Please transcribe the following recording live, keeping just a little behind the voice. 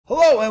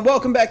Hello and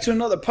welcome back to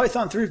another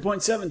Python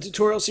 3.7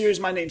 tutorial series.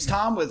 My name's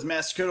Tom with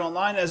Master Code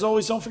Online. As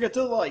always, don't forget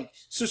to like,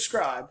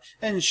 subscribe,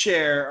 and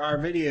share our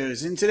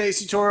videos. In today's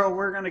tutorial,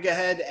 we're going to go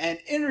ahead and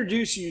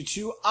introduce you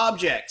to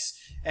objects.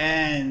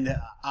 And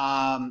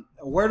a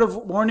word of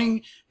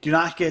warning, do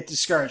not get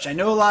discouraged. I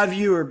know a lot of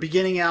you are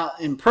beginning out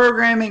in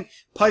programming.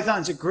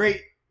 Python's a great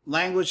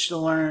language to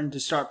learn to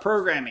start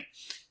programming.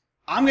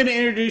 I'm going to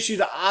introduce you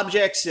to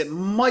objects that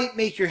might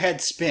make your head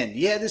spin.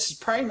 Yeah, this is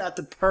probably not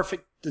the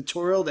perfect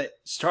tutorial that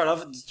start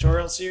off a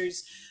tutorial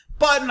series,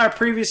 but in our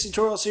previous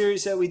tutorial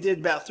series that we did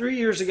about 3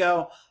 years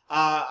ago,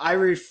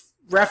 I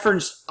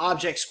referenced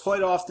objects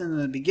quite often in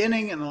the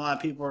beginning, and a lot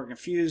of people were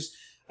confused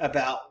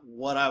about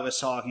what I was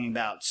talking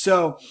about.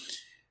 So,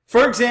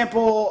 for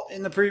example,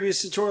 in the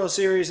previous tutorial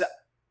series,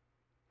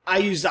 I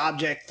used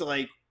object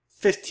like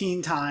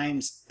 15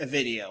 times a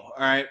video,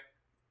 alright?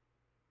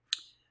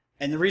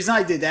 And the reason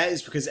I did that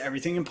is because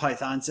everything in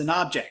Python is an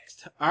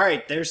object.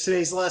 Alright, there's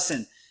today's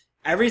lesson.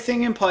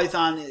 Everything in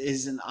Python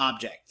is an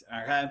object,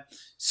 okay?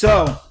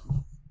 So,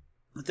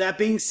 with that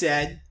being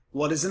said,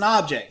 what is an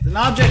object? An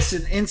object is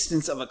an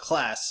instance of a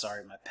class.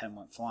 Sorry, my pen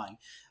went flying.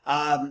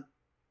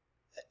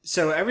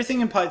 So everything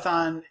in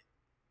Python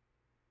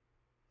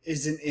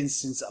is an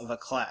instance of a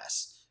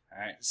class.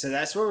 Alright, so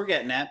that's what we're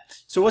getting at.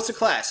 So what's a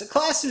class? A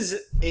class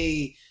is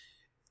a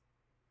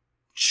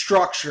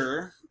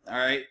structure,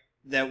 alright,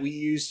 that we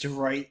use to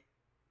write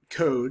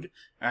code,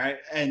 alright,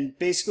 and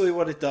basically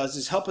what it does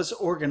is help us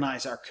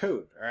organize our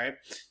code, alright.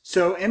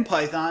 So in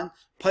Python,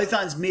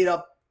 Python's made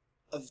up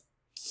of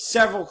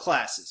several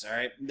classes,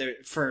 alright,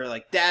 for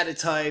like data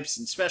types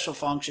and special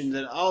functions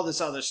and all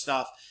this other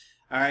stuff,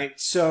 alright.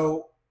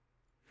 So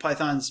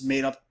Python's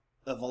made up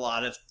of a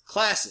lot of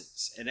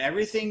classes, and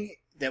everything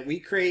that we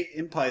create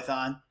in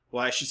Python,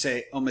 well, I should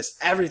say almost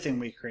everything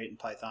we create in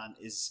Python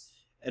is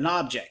an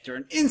object or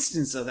an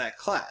instance of that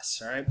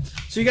class, alright?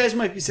 So you guys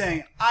might be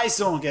saying, I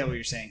still don't get what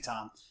you're saying,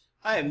 Tom.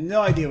 I have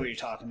no idea what you're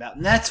talking about,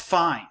 and that's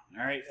fine,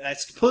 alright?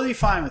 That's completely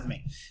fine with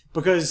me,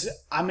 because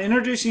I'm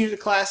introducing you to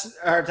class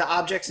or to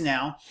objects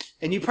now,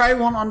 and you probably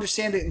won't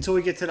understand it until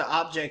we get to the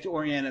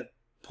object-oriented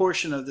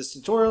portion of this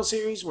tutorial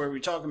series where we're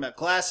talking about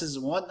classes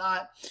and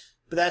whatnot,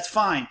 but that's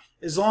fine,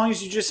 as long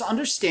as you just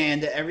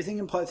understand that everything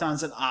in Python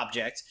is an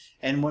object,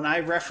 and when I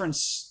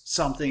reference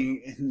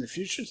something in the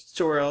future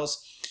tutorials,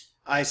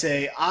 I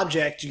say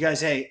object, you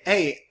guys say,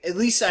 hey, at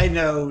least I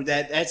know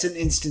that that's an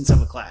instance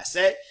of a class.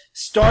 That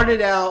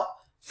started out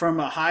from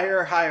a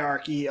higher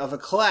hierarchy of a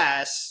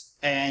class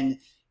and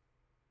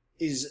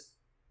is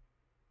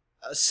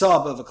a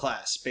sub of a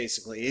class,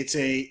 basically. It's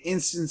a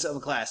instance of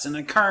a class, an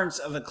occurrence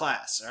of a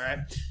class, alright?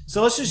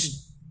 So let's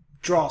just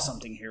draw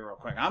something here real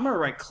quick. I'm going to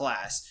write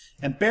class,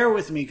 and bear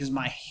with me because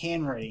my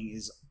handwriting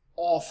is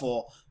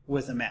awful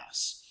with a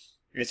mouse.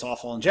 It's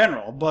awful in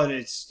general, but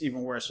it's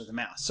even worse with a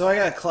mouse. So I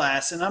got a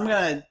class, and I'm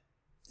going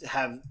to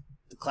have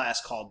the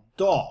class called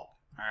dog.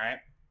 Alright?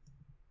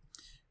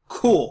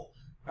 Cool.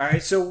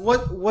 Alright, so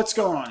what's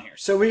going on here?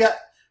 So we got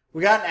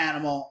an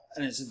animal,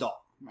 and it's a dog.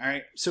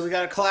 Alright? So we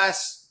got a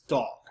class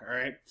dog.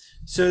 Alright?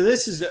 So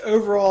this is the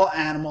overall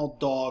animal,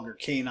 dog, or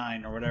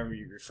canine, or whatever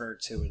you refer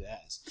to it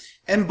as.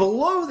 And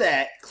below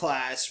that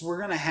class, we're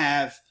going to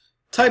have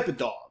type of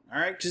dog.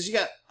 Alright? Because you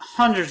got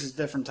hundreds of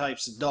different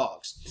types of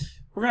dogs.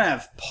 We're going to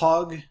have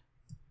pug.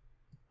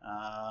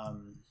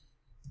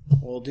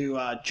 We'll do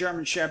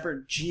German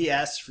Shepherd,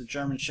 GS for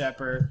German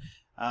Shepherd.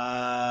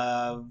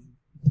 Lab.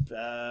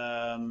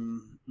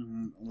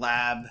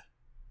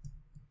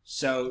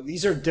 So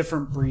these are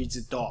different breeds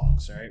of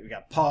dogs. All right, we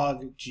got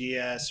pug,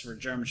 GS for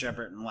German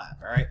Shepherd, and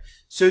lab. All right,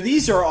 so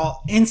these are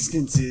all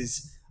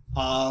instances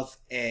of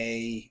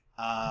a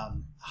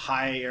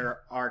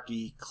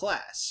hierarchy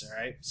class. All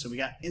right, so we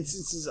got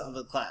instances of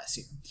a class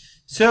here.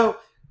 So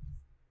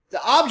the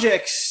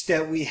objects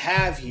that we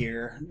have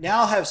here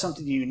now have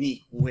something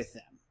unique with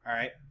them, all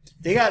right?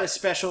 They got a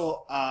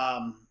special,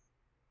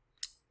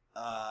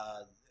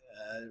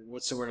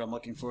 what's the word I'm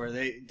looking for?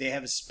 They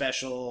have a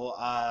special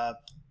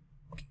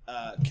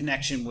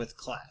connection with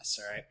class,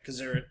 all right? Because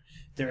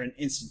they're an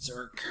instance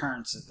or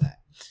occurrence of that.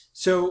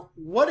 So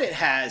what it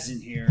has in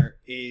here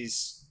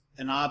is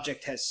an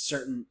object has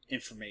certain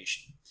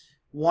information.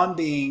 One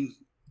being,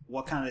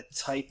 what kind of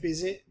type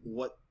is it?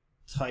 What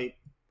type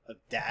of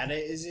data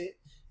is it?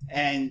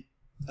 And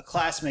a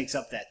class makes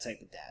up that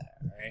type of data,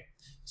 right?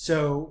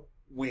 So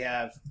we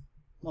have,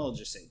 well, we'll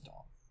just say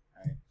dog,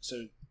 right?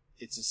 So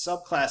it's a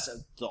subclass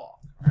of dog,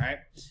 right?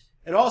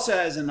 It also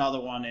has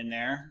another one in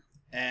there,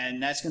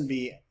 and that's going to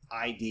be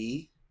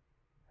ID,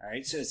 all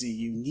right? So it's a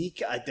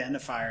unique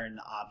identifier in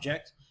the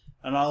object.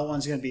 Another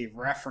one's going to be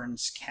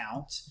reference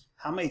count.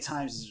 How many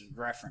times is it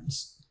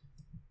referenced?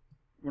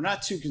 We're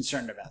not too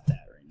concerned about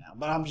that right now,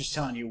 but I'm just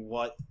telling you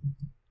what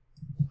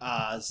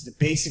is the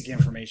basic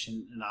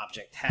information an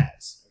object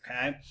has,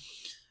 okay?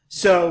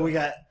 So we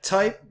got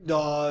type,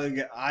 dog,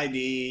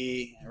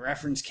 ID,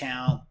 reference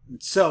count,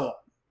 and so on,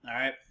 all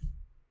right?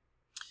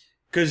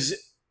 Because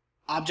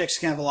objects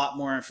can have a lot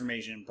more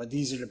information, but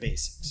these are the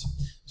basics.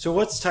 So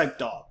what's type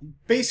dog?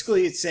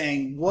 Basically, it's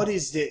saying what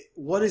is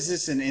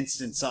this an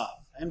instance of?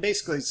 And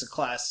basically it's a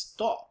class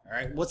dog. All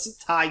right, what's it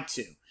tied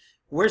to?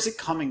 Where's it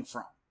coming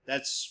from?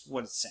 That's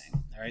what it's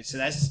saying. All right, so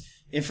that's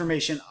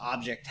information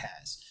object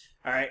has.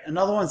 All right,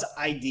 another one's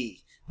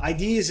ID.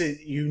 ID is a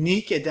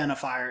unique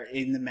identifier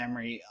in the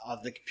memory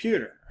of the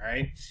computer. All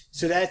right,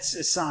 so that's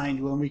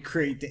assigned when we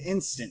create the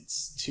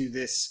instance to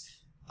this,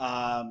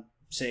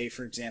 say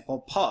for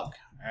example, pug.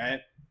 All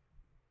right.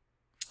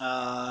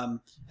 And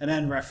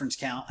then reference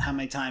count, how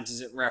many times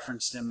is it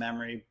referenced in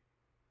memory,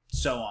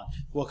 so on.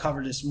 We'll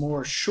cover this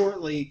more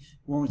shortly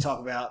when we talk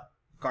about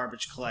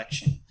garbage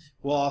collection.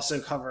 We'll also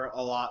cover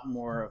a lot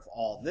more of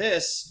all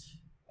this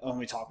when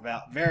we talk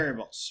about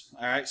variables.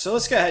 All right, so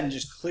let's go ahead and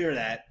just clear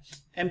that.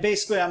 And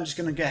basically, I'm just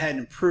going to go ahead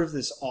and prove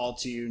this all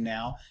to you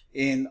now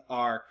in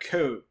our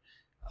code,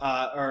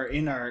 or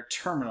in our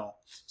terminal.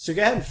 So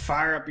go ahead and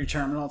fire up your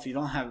terminal if you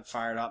don't have it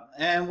fired up.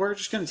 And we're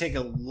just going to take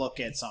a look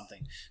at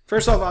something.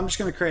 First off, I'm just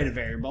going to create a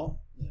variable.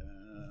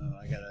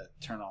 I got to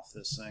turn off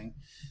this thing.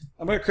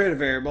 I'm going to create a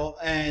variable.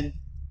 And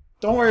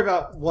don't worry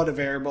about what a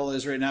variable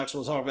is right now because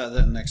we'll talk about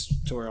that in the next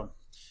tutorial.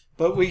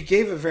 But we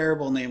gave a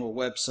variable name a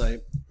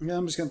website. And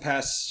I'm just going to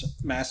pass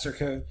master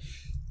code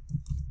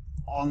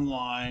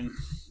online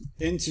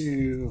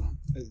into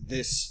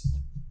this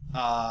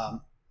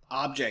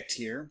object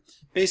here.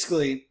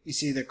 Basically, you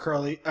see the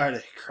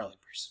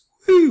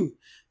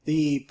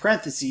the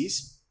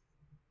parentheses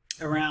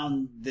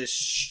around this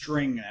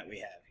string that we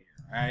have here.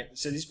 All right,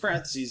 so these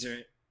parentheses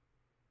are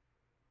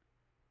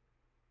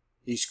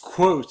these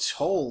quotes.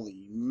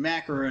 Holy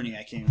macaroni!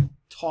 I can't even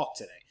talk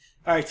today.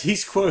 All right,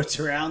 these quotes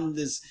around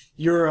this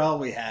URL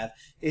we have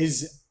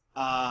is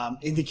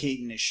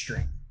indicating a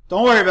string.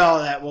 Don't worry about all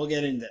that. We'll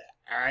get into that.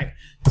 All right.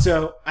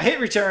 So I hit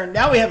return.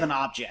 Now we have an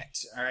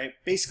object. All right.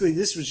 Basically,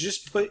 this was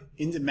just put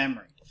into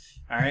memory.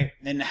 All right.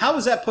 And how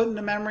was that put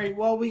into memory?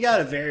 Well, we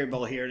got a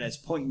variable here that's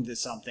pointing to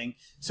something.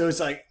 So it's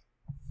like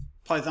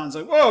Python's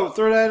like, whoa,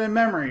 throw that in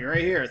memory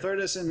right here. Throw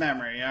this in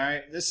memory. All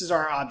right. This is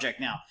our object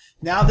now.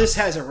 Now this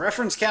has a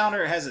reference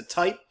counter. It has a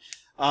type.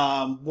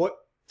 What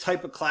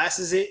type of class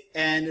is it?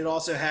 And it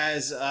also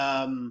has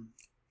a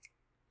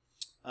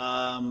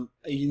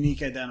unique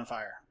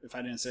identifier, if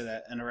I didn't say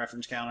that, and a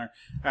reference counter.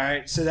 All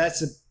right, so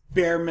that's the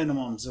bare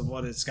minimums of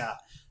what it's got.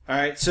 All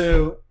right,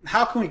 so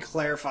how can we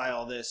clarify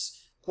all this?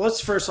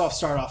 Let's first off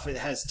start off, it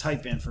has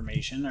type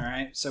information. All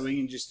right, so we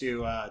can just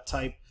do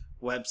type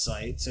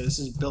website. So this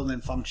is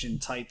built-in function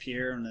type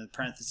here in the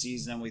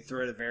parentheses, and then we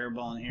throw the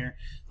variable in here.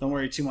 Don't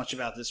worry too much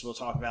about this. We'll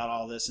talk about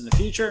all this in the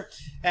future.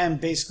 And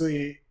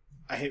basically,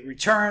 I hit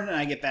return and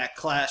I get back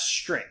class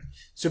string.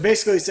 So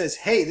basically it says,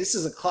 hey, this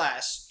is a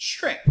class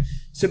string.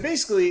 So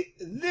basically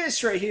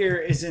this right here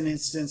is an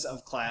instance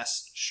of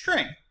class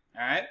string.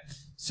 All right.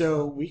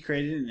 So we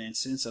created an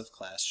instance of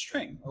class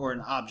string, or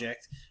an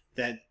object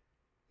that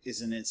is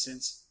an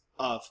instance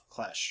of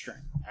class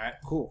string. All right,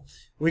 cool.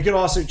 We could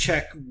also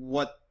check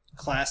what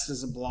class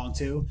does it belong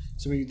to.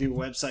 So we can do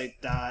website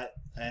dot,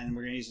 and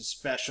we're going to use a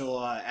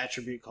special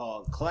attribute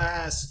called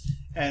class,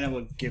 and it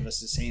would give us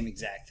the same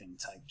exact thing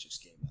type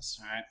just gave us.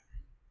 All right.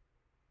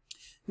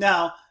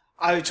 Now,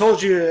 I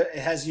told you it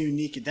has a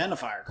unique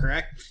identifier,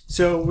 correct?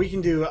 So we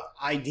can do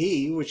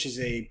ID, which is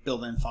a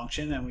built-in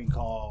function, and we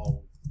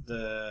call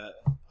the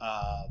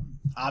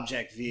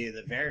object via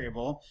the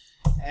variable,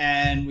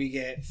 and we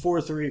get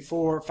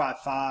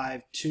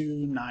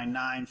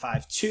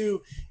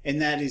 43455299952,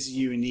 and that is a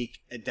unique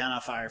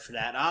identifier for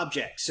that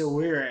object. So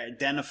we're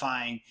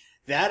identifying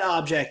that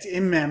object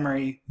in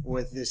memory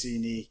with this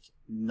unique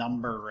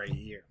number right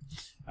here.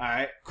 All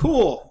right,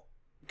 cool.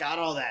 Got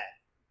all that.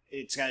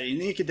 It's got a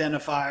unique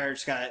identifier.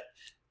 It's got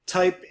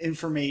type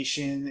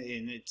information,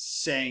 and it's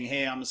saying,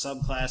 hey, I'm a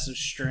subclass of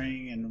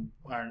string, and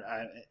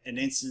an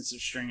instance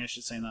of string, I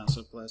should say, not a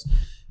subclass.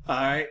 All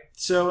right.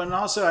 So, and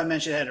also I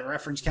mentioned it had a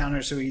reference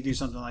counter, so we could do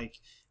something like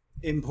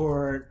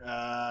import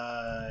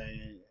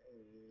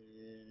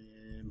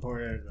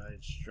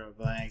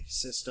blank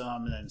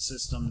system, and then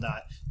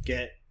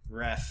system.get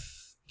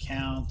ref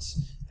count,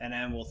 and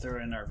then we'll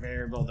throw in our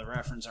variable to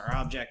reference our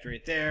object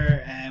right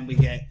there, and we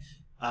get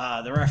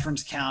the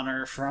reference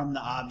counter from the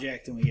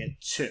object, and we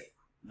get 2.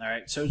 All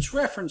right, so it's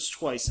referenced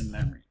twice in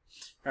memory.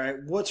 All right,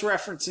 what's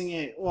referencing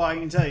it? Well, I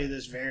can tell you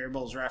this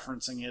variable is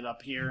referencing it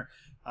up here.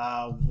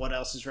 What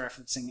else is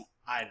referencing?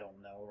 I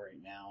don't know right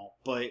now,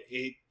 but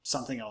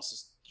something else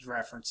is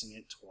referencing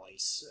it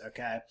twice.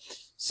 Okay,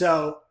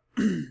 so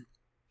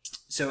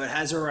so it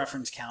has a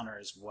reference counter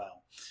as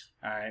well.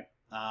 All right.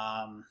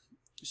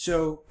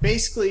 So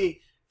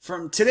basically,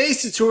 from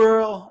today's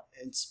tutorial,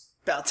 it's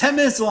about 10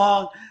 minutes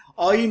long.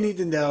 All you need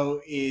to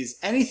know is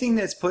anything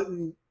that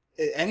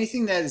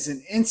is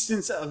an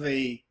instance of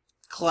a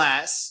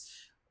class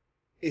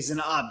is an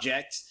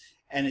object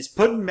and is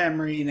put in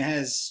memory and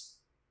has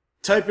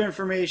type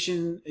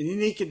information, a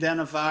unique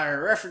identifier,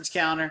 a reference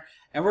counter,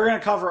 and we're going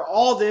to cover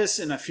all this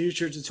in a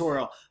future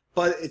tutorial.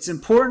 But it's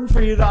important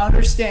for you to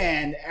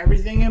understand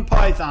everything in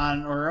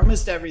Python, or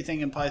almost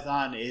everything in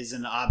Python, is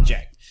an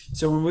object.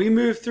 So when we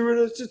move through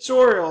the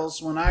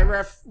tutorials,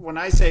 when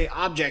I say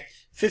object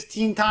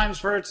 15 times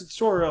per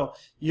tutorial,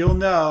 you'll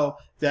know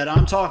that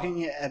I'm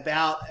talking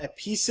about a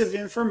piece of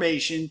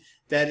information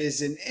that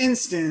is an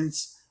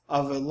instance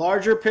of a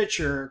larger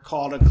picture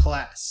called a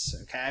class.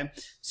 Okay,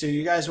 so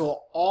you guys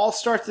will all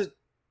start to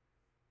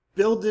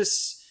build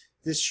this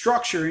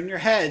structure in your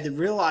head,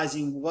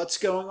 realizing what's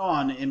going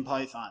on in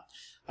Python.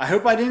 I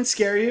hope I didn't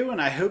scare you,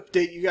 and I hope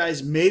that you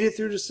guys made it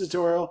through this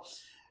tutorial.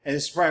 And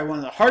this is probably one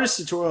of the hardest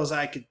tutorials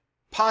I could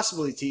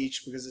possibly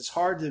teach because it's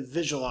hard to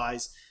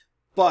visualize,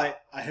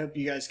 but I hope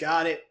you guys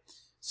got it.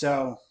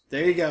 So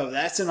there you go.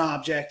 That's an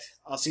object.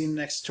 I'll see you in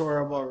the next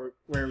tutorial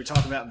where we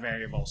talk about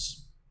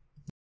variables.